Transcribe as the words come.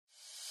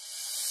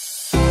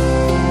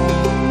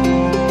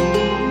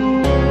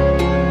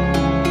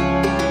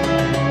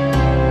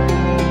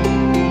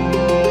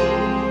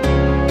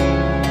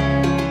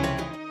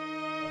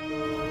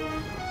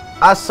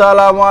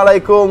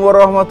Assalamualaikum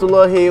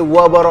warahmatullahi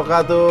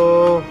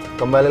wabarakatuh.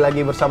 Kembali lagi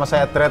bersama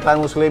saya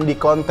Tretan Muslim di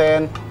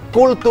konten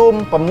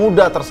Kultum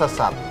Pemuda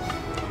Tersesat.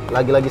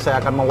 Lagi-lagi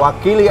saya akan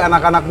mewakili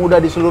anak-anak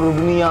muda di seluruh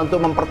dunia untuk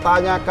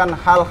mempertanyakan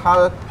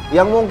hal-hal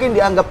yang mungkin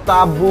dianggap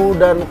tabu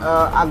dan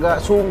agak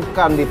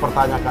sungkan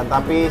dipertanyakan.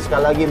 Tapi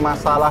sekali lagi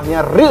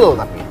masalahnya real,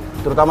 tapi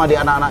terutama di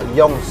anak-anak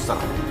youngster.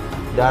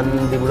 Dan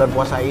di bulan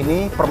puasa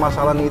ini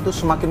permasalahan itu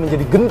semakin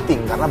menjadi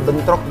genting karena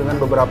bentrok dengan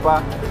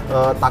beberapa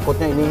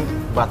takutnya ini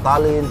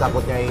batalin,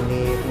 takutnya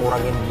ini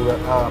ngurangin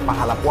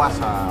pahala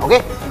puasa.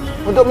 Oke,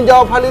 untuk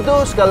menjawab hal itu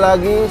sekali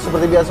lagi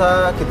seperti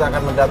biasa kita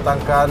akan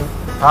mendatangkan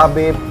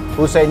Habib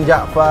Hussein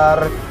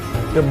Ja'far,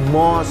 the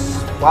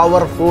most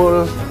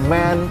powerful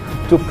man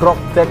to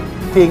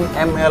protecting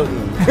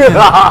MLI.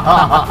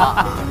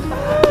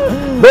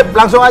 Beb,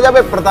 langsung aja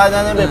Beb,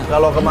 pertanyaannya Beb.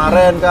 Kalau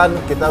kemarin kan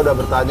kita udah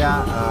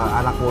bertanya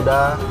anak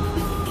muda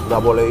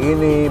nggak boleh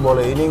ini,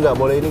 nggak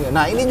boleh ini.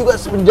 Nah ini juga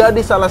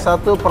menjadi salah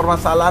satu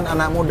permasalahan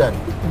anak muda.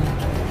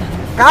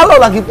 Kalau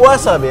lagi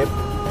puasa Beb,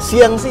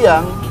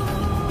 siang-siang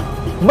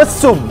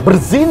mesum,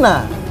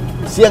 berzina,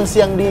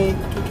 siang-siang di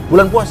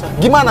bulan puasa.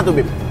 Gimana tuh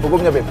Beb,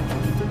 hukumnya Beb?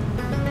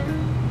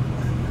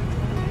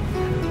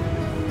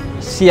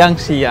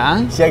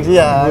 Siang-siang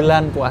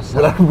bulan puasa.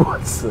 Bulan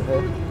puasa.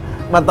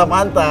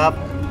 Mantap-mantap.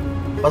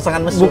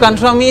 Pasangan mesum. Bukan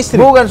suami istri.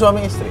 Bukan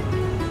suami istri.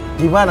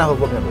 Gimana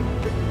hukumnya, Bu?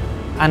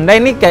 Anda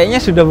ini kayaknya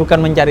sudah bukan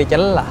mencari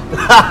celah.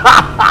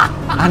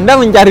 Anda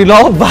mencari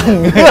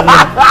lobang.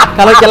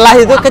 Kalau celah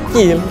itu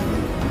kecil.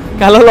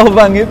 Kalau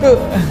lobang itu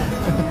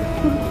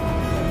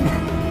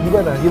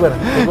gimana?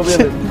 Hukumnya,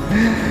 Bu?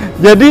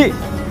 Jadi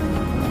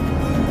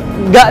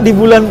nggak di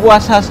bulan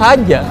puasa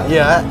saja.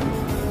 Iya.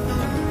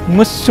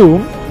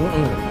 Mesum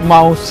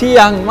mau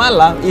siang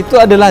malam itu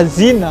adalah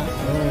zina.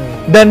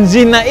 Dan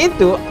zina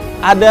itu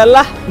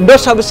adalah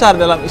dosa besar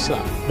dalam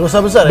Islam. Dosa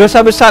besar?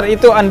 Dosa besar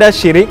itu Anda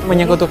syirik,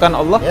 menyekutukan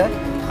Allah, ya.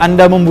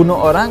 Anda membunuh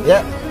orang,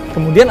 ya.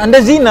 Kemudian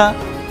Anda zina.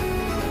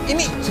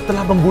 Ini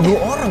setelah membunuh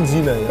orang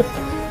zina ya?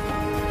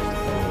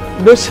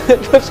 Dosa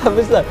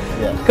besar.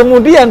 Ya.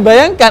 Kemudian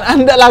bayangkan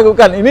Anda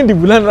lakukan ini di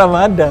bulan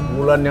Ramadan.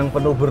 Bulan yang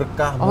penuh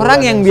berkah.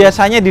 Orang yang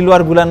biasanya di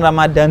luar bulan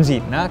Ramadan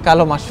zina,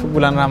 kalau masuk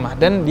bulan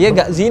Ramadan dia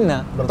gak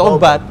zina,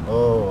 bertobat.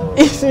 Oh.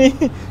 Ini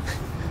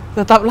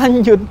tetap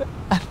lanjut.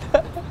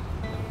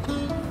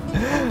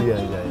 Iya.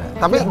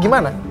 Tapi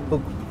gimana?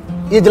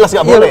 Iya jelas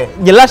gak boleh.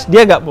 Jelas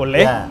dia gak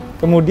boleh. Ya.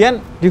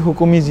 Kemudian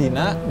dihukumi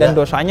zina dan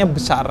dosanya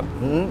besar.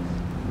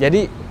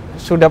 Jadi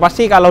sudah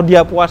pasti kalau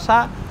dia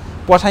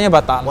puasanya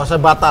batal. Puasa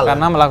batal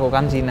karena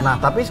melakukan zina. Nah,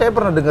 tapi saya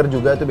pernah dengar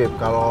juga tuh Beb,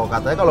 kalau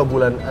katanya kalau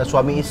bulan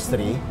suami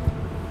istri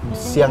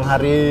siang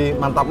hari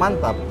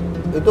mantap-mantap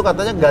itu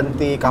katanya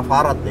ganti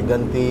kafarat ya,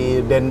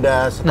 ganti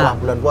denda setelah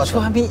bulan puasa.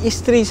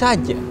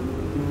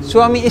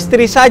 Suami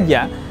istri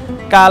saja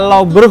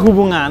kalau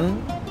berhubungan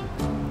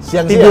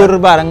tidur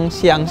bareng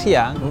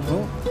siang-siang,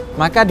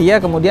 maka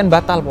dia kemudian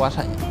batal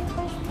puasanya.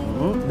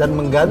 Dan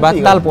mengganti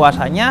batal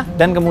puasanya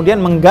dan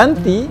kemudian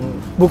mengganti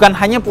bukan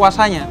hanya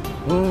puasanya,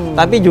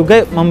 tapi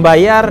juga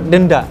membayar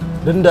denda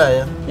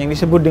ya, yang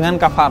disebut dengan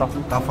kafaroh.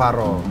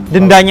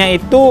 Dendanya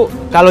itu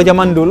kalau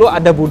zaman dulu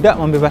ada budak,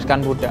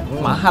 membebaskan budak.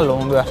 Mahal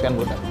loh membebaskan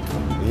budak.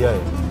 Iya.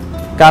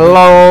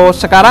 Kalau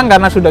sekarang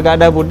karena sudah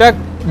gak ada budak,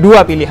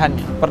 dua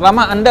pilihannya.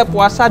 Pertama, Anda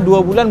puasa 2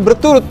 bulan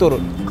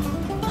berturut-turut.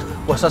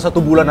 Puasa 1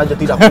 bulan aja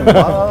tidak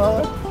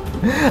kuat.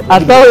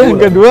 Atau yang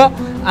kedua,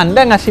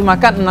 Anda ngasih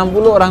makan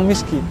 60 orang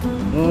miskin.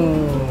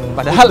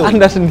 Padahal itu.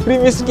 Anda sendiri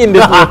miskin.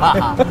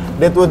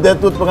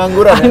 Deadwood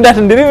pengangguran. Anda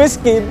sendiri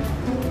miskin.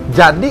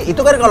 Jadi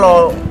itu kan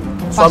kalau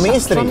suami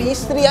istri. Suami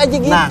istri aja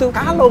gitu. Nah,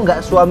 kalau nggak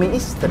suami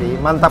istri,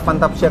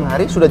 mantap-mantap siang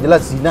hari sudah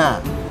jelas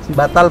zina.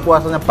 Batal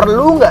puasanya.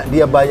 Perlu nggak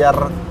dia bayar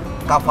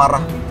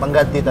kafarah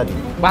pengganti tadi?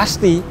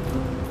 Pasti.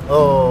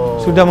 Oh.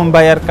 Sudah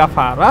membayar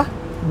kafarah,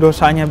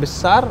 dosanya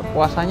besar,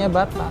 puasanya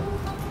batal.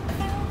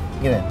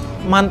 Gini.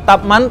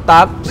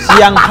 Mantap-mantap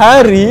siang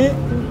hari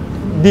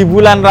di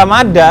bulan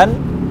Ramadan,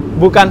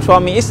 bukan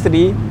suami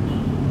istri,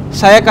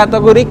 saya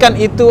kategorikan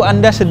itu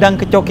Anda sedang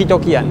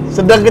kecoki-cokian.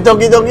 Sedang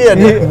kecoki-cokian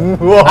ya?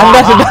 Wow. Anda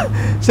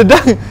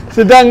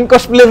sedang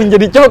cosplay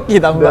menjadi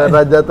coki, tambah.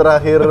 Raja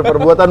terakhir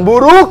perbuatan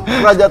buruk,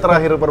 raja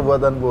terakhir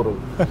perbuatan buruk.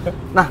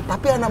 Nah,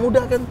 tapi anak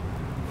muda kan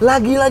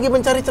lagi-lagi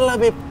mencari celah,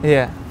 Beb.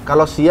 Iya.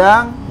 Kalau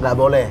siang nggak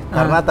boleh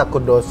karena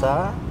takut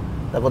dosa,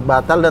 takut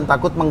batal dan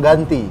takut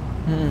mengganti.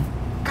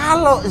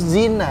 Kalau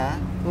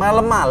zina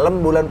malam-malam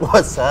bulan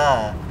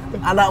puasa,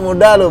 anak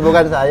muda loh,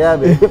 bukan saya,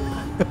 Beb.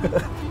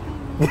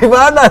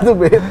 Gimana tuh,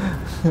 Beb?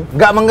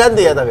 Gak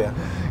mengganti ya tapi ya?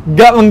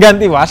 Gak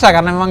mengganti puasa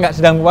karena memang gak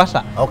sedang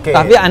puasa. Oke.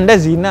 Tapi Anda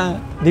zina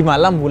di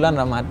malam bulan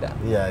Ramadan.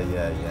 Iya.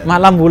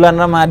 Malam bulan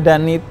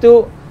Ramadan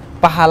itu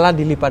pahala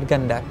dilipat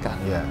gandakan.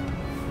 Iya.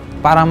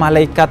 Para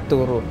malaikat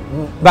turun.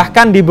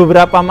 Bahkan di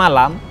beberapa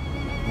malam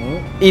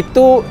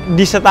itu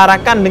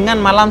disetarakan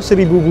dengan malam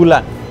 1000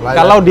 bulan.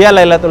 Kalau dia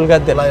Lailatul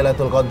Qadar.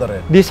 Lailatul Qadar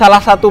ya. Di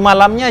salah satu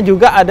malamnya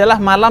juga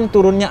adalah malam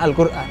turunnya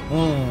Al-Qur'an.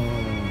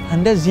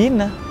 Anda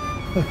zina.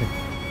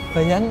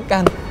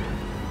 Bayangkan.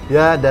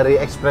 Ya, dari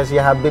ekspresi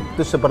Habib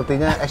itu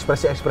sepertinya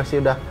ekspresi-ekspresi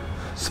udah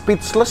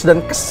speechless dan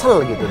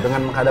kesel gitu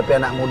dengan menghadapi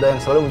anak muda yang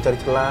selalu mencari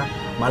celah.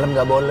 Malam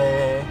nggak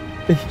boleh,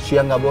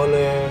 siang nggak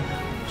boleh,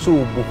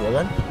 subuh ya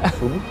kan?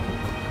 Subuh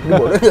ini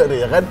boleh nggak tuh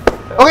ya kan?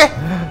 Oke,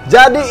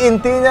 jadi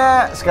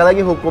intinya sekali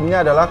lagi hukumnya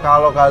adalah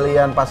kalau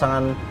kalian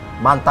pasangan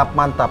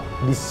mantap-mantap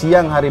di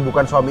siang hari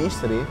bukan suami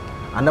istri,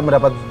 Anda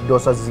mendapat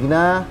dosa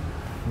zina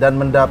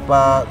dan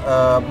mendapat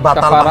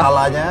batal Kafarah.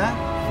 pahalanya,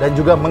 dan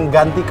juga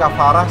mengganti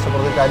kafarah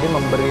seperti tadi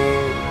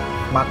memberi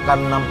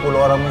makan 60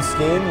 orang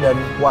miskin dan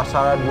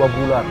puasa 2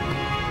 bulan.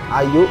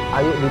 Ayo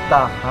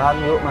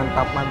ditahan yuk,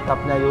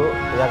 mantap-mantapnya yuk,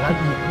 ya kan?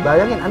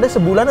 Bayangin, Anda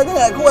sebulan aja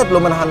nggak kuat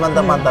loh menahan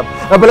mantap-mantap.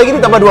 Apalagi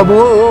ditambah 2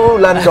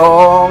 bulan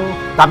dong.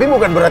 Tapi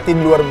bukan berarti di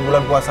luar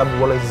bulan puasa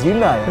boleh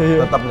zina ya, Iya.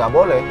 tetap nggak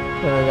boleh.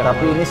 Nggak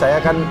Tapi ini saya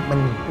kan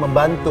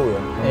membantu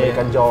ya,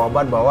 memberikan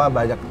jawaban bahwa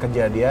banyak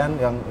kejadian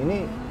yang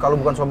ini kalau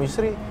bukan suami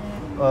istri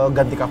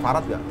ganti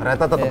kafarat nggak?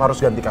 Ternyata tetap harus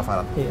ganti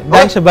kafarat. Iya.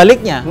 Dan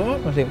sebaliknya, Hmm?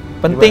 Muslim,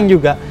 penting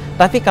juga.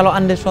 Tapi kalau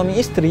Anda suami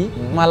istri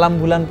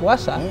malam bulan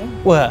puasa,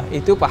 wah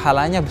itu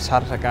pahalanya besar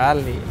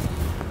sekali.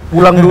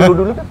 Pulang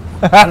dulu kan?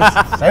 Kan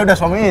saya udah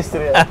suami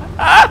istri ya.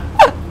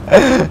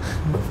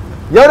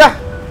 Ya udah,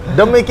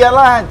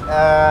 demikianlah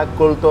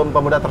Kultum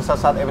Pemuda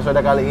Tersesat episode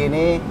kali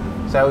ini.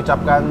 Saya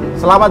ucapkan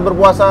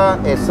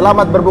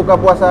selamat berbuka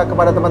puasa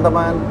kepada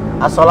teman-teman.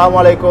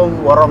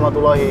 Assalamualaikum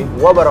warahmatullahi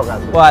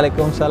wabarakatuh.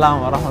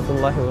 Waalaikumsalam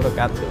warahmatullahi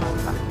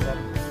wabarakatuh.